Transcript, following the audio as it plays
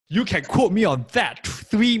You can quote me on that.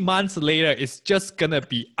 3 months later, it's just gonna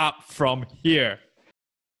be up from here.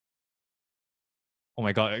 Oh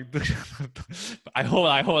my god. I hope.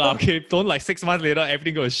 Okay, don't like 6 months later,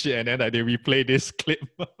 everything goes shit and then like, they replay this clip.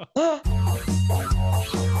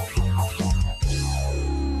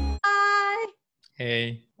 Hi.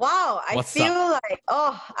 Hey. Wow, I What's feel up? like,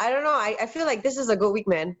 I don't know. I feel like this is a good week,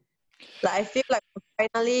 man. Like, I feel like we're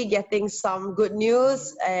finally getting some good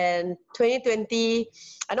news, and 2020,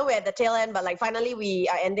 I know we're at the tail end, but like finally we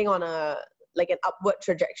are ending on an upward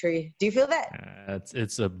trajectory. Do you feel that?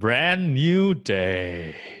 It's a brand new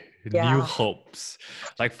day. New Yeah. hopes.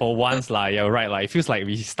 Like for once, you're right. Like it feels like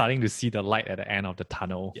we're starting to see the light at the end of the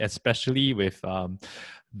tunnel, especially with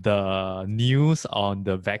the news on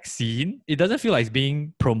the vaccine. It doesn't feel like it's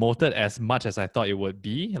being promoted as much as I thought it would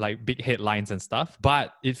be, like big headlines and stuff.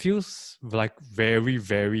 But it feels like very,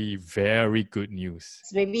 very, very good news.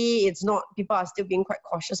 Maybe it's not, people are still being quite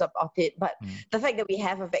cautious about it, but the fact that we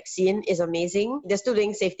have a vaccine is amazing. They're still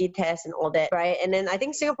doing safety tests and all that, right? And then I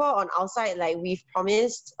think Singapore on our side, like we've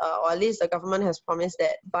promised, or at least the government has promised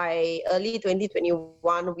that by early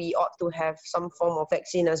 2021, we ought to have some form of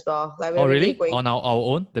vaccine as well. Like we're Really? going On our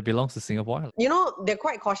own that belongs to Singapore? You know, they're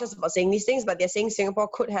quite cautious about saying these things, but they're saying Singapore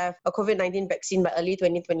could have a COVID-19 vaccine by early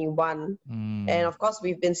 2021. And of course,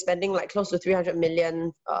 we've been spending like close to 300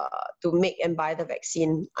 million to make and buy the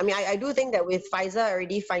vaccine. I mean, I do think that with Pfizer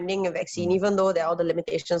already finding a vaccine, even though there are all the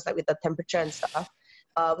limitations like with the temperature and stuff,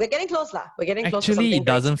 we're getting close lah. We're getting close to something. Actually, it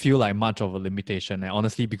doesn't feel like much of a limitation,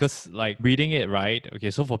 honestly, because like reading it, right?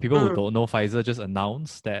 Okay, so for people who don't know, Pfizer just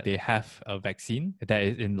announced that they have a vaccine that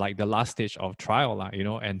is in like the last stage of trial,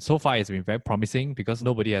 and so far it's been very promising because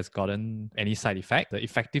nobody has gotten any side effect. The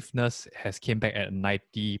effectiveness has came back at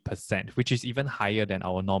 90%, which is even higher than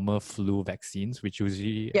our normal flu vaccines, which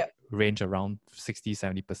usually range around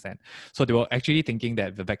 60-70%. So they were actually thinking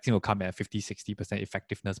that the vaccine will come at 50-60%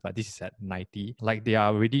 effectiveness, but this is at 90. Like they are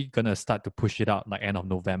already gonna start to push it out like end of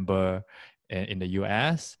November in the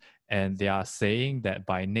US, and they are saying that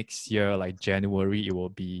by next year, like January, it will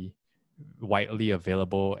be widely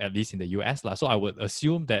available, at least in the US. So I would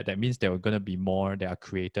assume that means there are gonna be more that are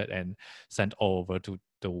created and sent all over to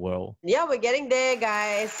the world. Yeah, we're getting there,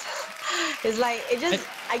 guys. It's like,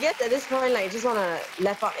 I guess at this point, like, just want to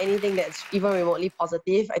lap up anything that's even remotely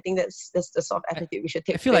positive. I think that's the sort of attitude we should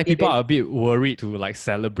take. I feel like people are a bit worried to like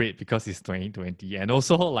celebrate because it's 2020. And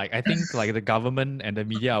also like, I think like the government and the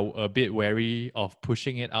media are a bit wary of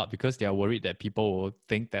pushing it out because they are worried that people will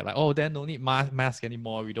think that like, oh, then don't need mask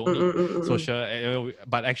anymore. We don't need social.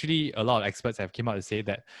 But actually a lot of experts have came out to say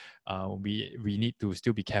that we need to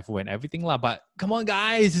still be careful and everything lah. But come on,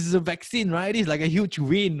 guys, this is a vaccine, right? It's like a huge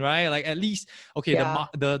win, right? Like at least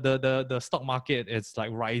the stock market is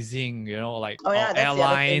like rising, like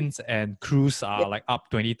airlines and cruise are like up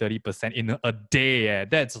 20-30% in a day.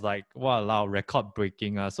 That's like wow, record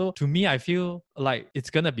breaking. So to me, I feel like it's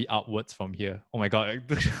gonna be upwards from here. Oh my god.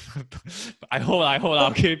 I hope.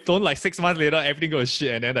 Okay, don't like 6 months later everything goes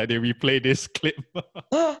shit and then like, they replay this clip.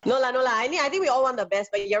 No lah. I think we all want the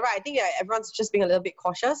best, but you're right. I think everyone's just being a little bit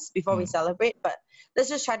cautious before we celebrate, but let's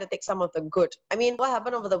just try to take some of the good. I mean, what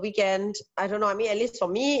happened over the weekend, I don't know. I mean, at least for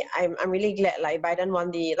me, I'm really glad like Biden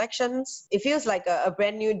won the elections. It feels like a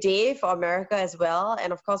brand new day for America as well.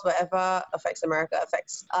 And of course, whatever affects America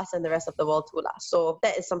affects us and the rest of the world too lah. So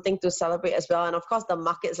that is something to celebrate as well. And of course, the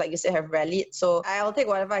markets, like you said, have rallied. So I'll take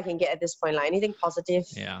whatever I can get at this point. Like anything positive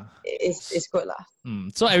is good lah.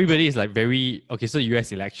 So everybody is like very, okay, so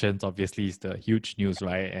US elections obviously is the huge news,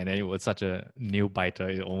 right? And then it was such a nail biter.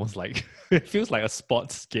 It almost like, it feels like a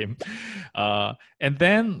sports game. And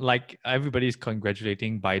then like everybody's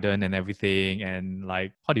congratulating Biden and everything. And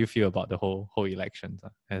like, how do you feel about the whole elections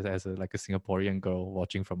as a Singaporean girl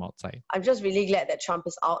watching from outside? I'm just really glad that Trump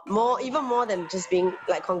is out. Even more than just being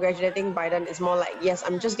like congratulating Biden, it's more like, yes,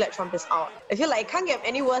 I'm just glad Trump is out. I feel like it can't get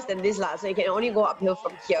any worse than this lah. So it can only go uphill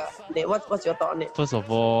from here. What's your thought on it? First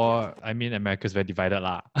of all, I mean, America's very divided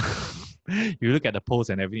lah. You look at the polls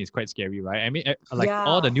and everything, it's quite scary, right? I mean,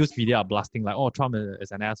 all the news media are blasting like, oh, Trump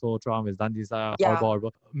is an asshole, Trump has done this,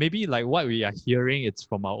 horrible. Maybe like what we are hearing, it's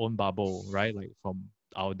from our own bubble, right? Like from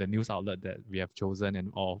the news outlet that we have chosen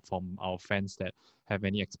and or from our friends that have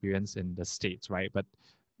any experience in the States, right? But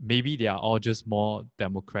maybe they are all just more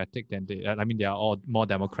democratic than they are all more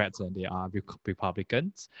Democrats than they are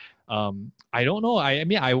Republicans. I don't know.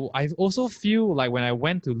 I also feel like when I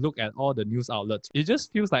went to look at all the news outlets, it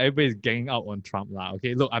just feels like everybody's ganging out on Trump lah.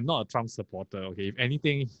 Okay, look, I'm not a Trump supporter. Okay, if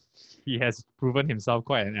anything, he has proven himself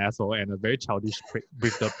quite an asshole and a very childish prick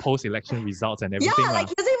with the post-election results and everything. Yeah, like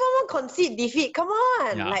he doesn't even want concede defeat. Come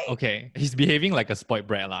on. Yeah, Like, okay. He's behaving like a spoiled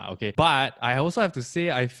brat, lah. Okay. But I also have to say,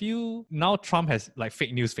 I feel now Trump has like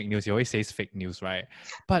fake news, fake news. He always says fake news, right?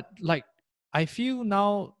 But like, I feel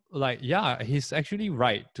now, like, yeah, he's actually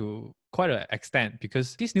right to quite an extent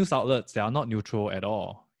because these news outlets, they are not neutral at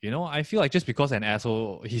all. You know, I feel like just because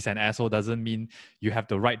he's an asshole doesn't mean you have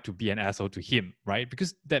the right to be an asshole to him, right?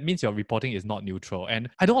 Because that means your reporting is not neutral. And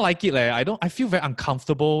I don't like it. Like, I feel very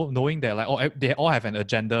uncomfortable knowing that like, oh, they all have an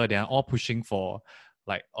agenda. They are all pushing for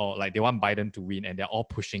like, or like they want Biden to win and they're all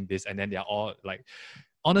pushing this. And then they're all like,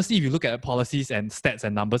 honestly, if you look at policies and stats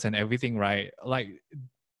and numbers and everything, right? Like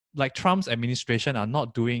Trump's administration are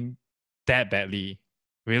not doing that badly.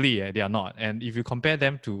 Really, they are not. And if you compare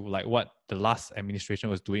them to like what the last administration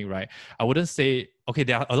was doing, right? I wouldn't say, okay,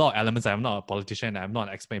 there are a lot of elements. I'm not a politician. I'm not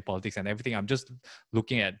an expert in politics and everything. I'm just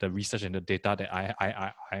looking at the research and the data that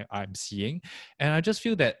I'm seeing. And I just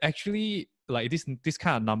feel that actually like this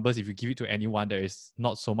kind of numbers, if you give it to anyone that is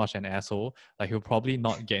not so much an asshole, like he'll probably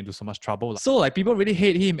not get into so much trouble. So like people really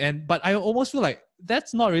hate him. But I almost feel like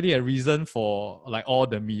that's not really a reason for like all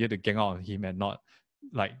the media to gang out on him and not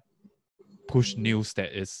like push news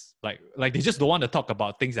that is like they just don't want to talk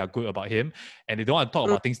about things that are good about him and they don't want to talk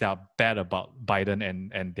about things that are bad about Biden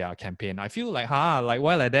and their campaign. I feel like like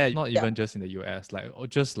why like that? Not even just in the US, like or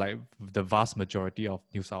just like the vast majority of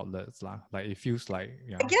news outlets lah. Like it feels like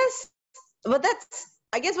I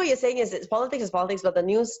guess what you're saying is politics, but the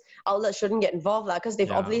news outlets shouldn't get involved lah because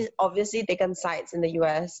they've obviously taken sides in the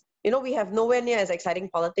US. You know, we have nowhere near as exciting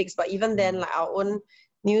politics, but even then, like our own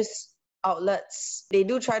news outlets, they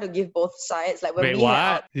do try to give both sides. Like when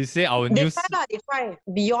you say our they news they try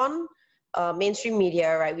beyond mainstream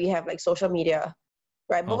media, right? We have like social media,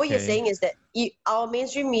 right? But what you're saying is that our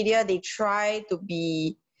mainstream media, they try to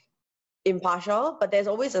be impartial, but there's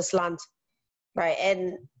always a slant, right?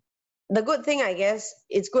 And the good thing, I guess,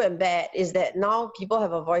 it's good and bad, is that now people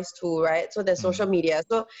have a voice too, right? So there's social media.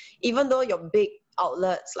 So even though your big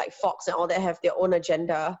outlets like Fox and all that have their own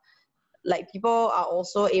agenda, like people are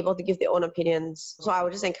also able to give their own opinions. So I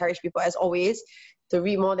would just encourage people, as always, to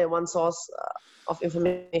read more than one source of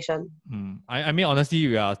information. I mean,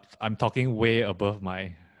 honestly, I'm talking way above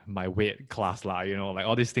my weight class lah. You know, like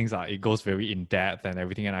all these things it goes very in depth and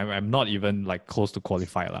everything, and I'm not even like close to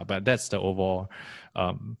qualified lah. But that's the overall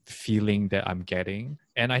feeling that I'm getting,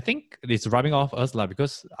 and I think it's rubbing off us lah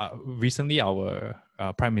because recently our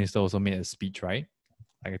Prime Minister also made a speech, right?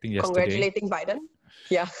 Like I think yesterday. Congratulating Biden.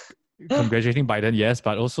 Yeah. Congratulating Biden, yes,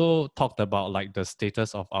 but also talked about like the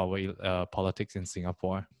status of our politics in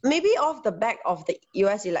Singapore. Maybe off the back of the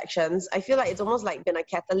US elections, I feel like it's almost like been a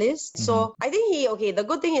catalyst. So I think the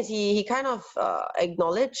good thing is he kind of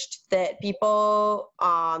acknowledged that people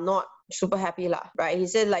are not super happy lah, right? He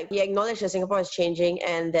said like he acknowledged that Singapore is changing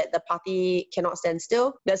and that the party cannot stand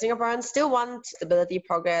still. That Singaporeans still want stability,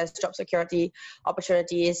 progress, job security,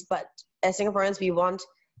 opportunities, but as Singaporeans we want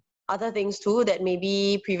other things too that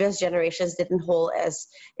maybe previous generations didn't hold as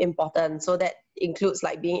important. So that includes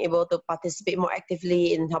like being able to participate more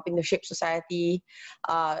actively in helping to shape society.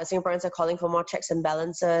 Singaporeans are calling for more checks and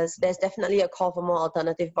balances. There's definitely a call for more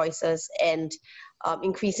alternative voices, and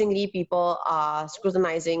increasingly people are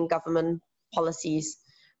scrutinizing government policies.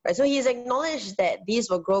 Right? So he's acknowledged that these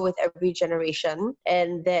will grow with every generation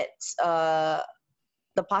and that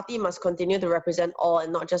the party must continue to represent all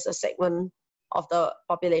and not just a segment of the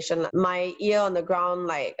population. My ear on the ground,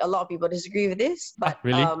 like a lot of people disagree with this, but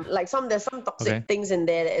really? like there's some toxic things in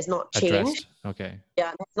there that is not changed. Okay.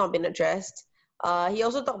 Yeah, that's not been addressed. He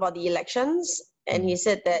also talked about the elections, and he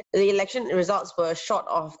said that the election results were short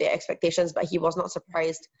of their expectations, but he was not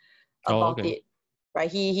surprised about it. Right?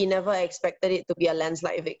 He never expected it to be a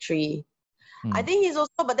landslide victory. I think he's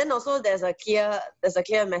also, but then also there's a clear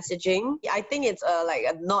messaging. I think it's like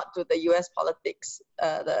a nod to the US politics,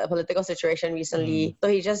 the political situation recently. So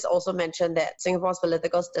he just also mentioned that Singapore's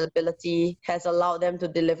political stability has allowed them to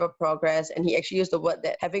deliver progress, and he actually used the word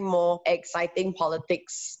that having more exciting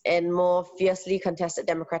politics and more fiercely contested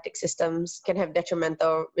democratic systems can have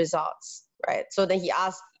detrimental results, right? So then he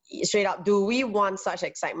asked straight up, do we want such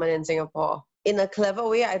excitement in Singapore? In a clever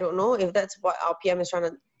way, I don't know if that's what our PM is trying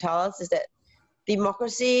to tell us, is that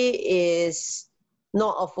democracy is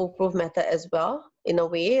not a foolproof method as well, in a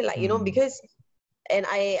way, like, you know, because, and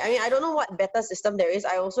I mean, I don't know what better system there is.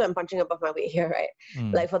 I also am punching above my weight here, right?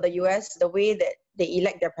 Like for the US, the way that they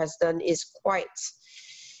elect their president is quite,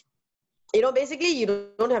 you know, basically you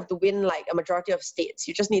don't have to win like a majority of states.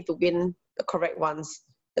 You just need to win the correct ones,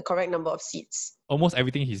 the correct number of seats. Almost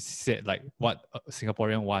everything he said, like what a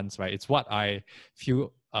Singaporean wants, right? It's what I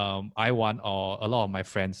feel I want, or a lot of my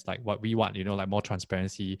friends, like what we want, like more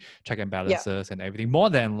transparency, check and Yeah. balances and everything, more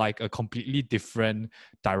than like a completely different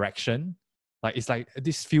direction. Like it's like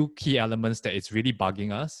these few key elements that it's really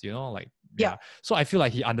bugging us, like, yeah. Yeah. So I feel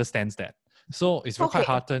like he understands that. So it's quite Okay.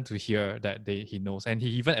 heartened to hear that he knows. And he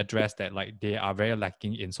even addressed that like they are very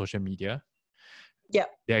lacking in social media. Yeah.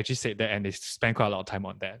 They actually said that, and they spend quite a lot of time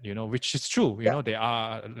on that, which is true. They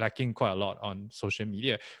are lacking quite a lot on social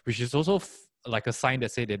media, which is also like a sign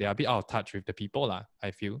that say that they are a bit out of touch with the people,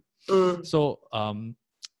 I feel. So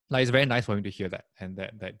like it's very nice for him to hear that, and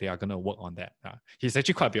that they are gonna work on that. He's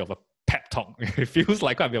actually quite a bit of a pep talk. It feels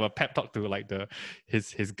like quite a bit of a pep talk to like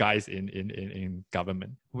his guys in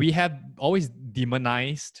government. We have always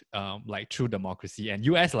demonized like true democracy, and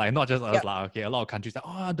US, like not just us, like, okay, a lot of countries like,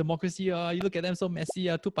 oh, democracy, you look at them so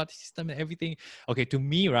messy, two-party system and everything. Okay, to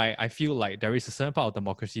me, right, I feel like there is a certain part of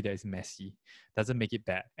democracy that is messy, doesn't make it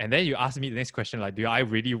bad. And then you ask me the next question, like, do I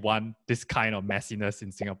really want this kind of messiness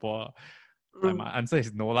in Singapore? Like, my answer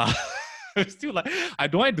is no lah. Still, like, I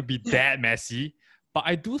don't want it to be that messy, but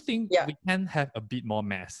I do think we can have a bit more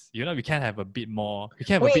mess. We can have a bit more. We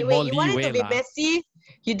can have a bit more leeway. You want it to be messy?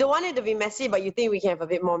 You don't want it to be messy, but you think we can have a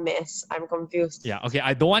bit more mess? I'm confused. Yeah. Okay.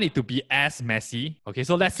 I don't want it to be as messy. Okay.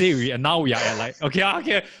 So let's say we are at like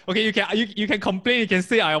okay. You can complain. You can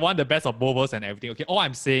say I want the best of both worlds and everything. Okay. All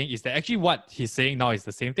I'm saying is that actually what he's saying now is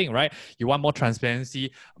the same thing, right? You want more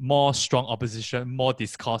transparency, more strong opposition, more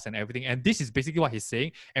discourse and everything. And this is basically what he's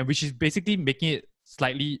saying, and which is basically making it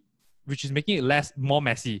more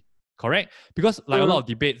messy, correct? Because like a lot of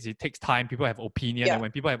debates, it takes time, people have opinion, and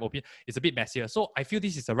when people have opinion, it's a bit messier. So I feel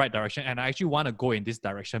this is the right direction, and I actually want to go in this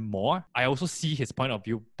direction more. I also see his point of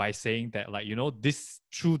view by saying that, like, this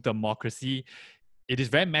true democracy, it is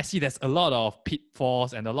very messy. There's a lot of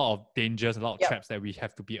pitfalls and a lot of dangers, a lot of traps that we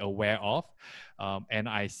have to be aware of. And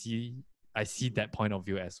I see that point of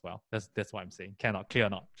view as well. That's what I'm saying. Clear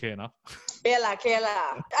enough? Clear enough? Clear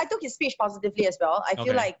lah. I took his speech positively as well. I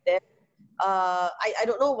feel like that. I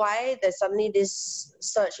don't know why there's suddenly this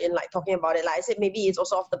surge in like talking about it. Like I said, maybe it's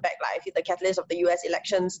also off the back. Like I feel the catalyst of the US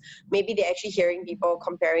elections. Maybe they're actually hearing people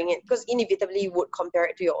comparing it, because inevitably you would compare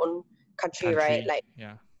it to your own country, right? Like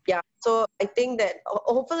yeah. So I think that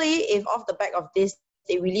hopefully, if off the back of this,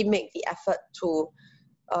 they really make the effort to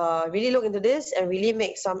really look into this and really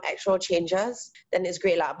make some actual changes, then it's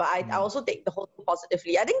great lah. But I also take the whole thing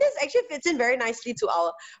positively. I think this actually fits in very nicely to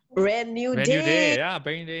our brand new day. Yeah,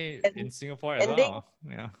 brand new day in Singapore as well.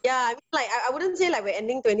 Yeah. Yeah, I mean, like I wouldn't say like we're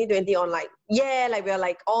ending 2020 on like like we're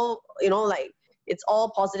like all like it's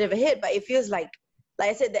all positive ahead, but it feels like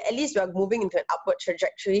I said, that at least we're moving into an upward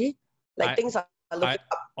trajectory. Like things are looking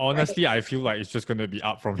up. Honestly, right? I feel like it's just gonna be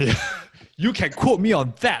up from here. You can quote me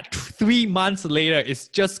on that. 3 months later, it's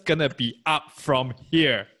just gonna be up from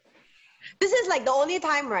here. This is like the only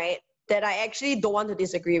time, right, that I actually don't want to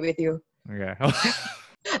disagree with you. Okay.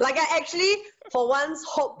 Like I actually, for once,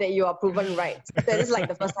 hope that you are proven right. That is like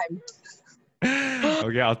the first time.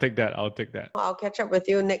 Okay, I'll take that. I'll catch up with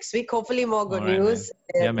you next week. Hopefully more good news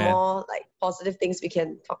and more like positive things we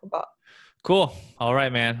can talk about. Cool. All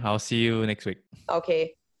right, man. I'll see you next week.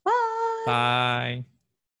 Okay. Bye. Bye.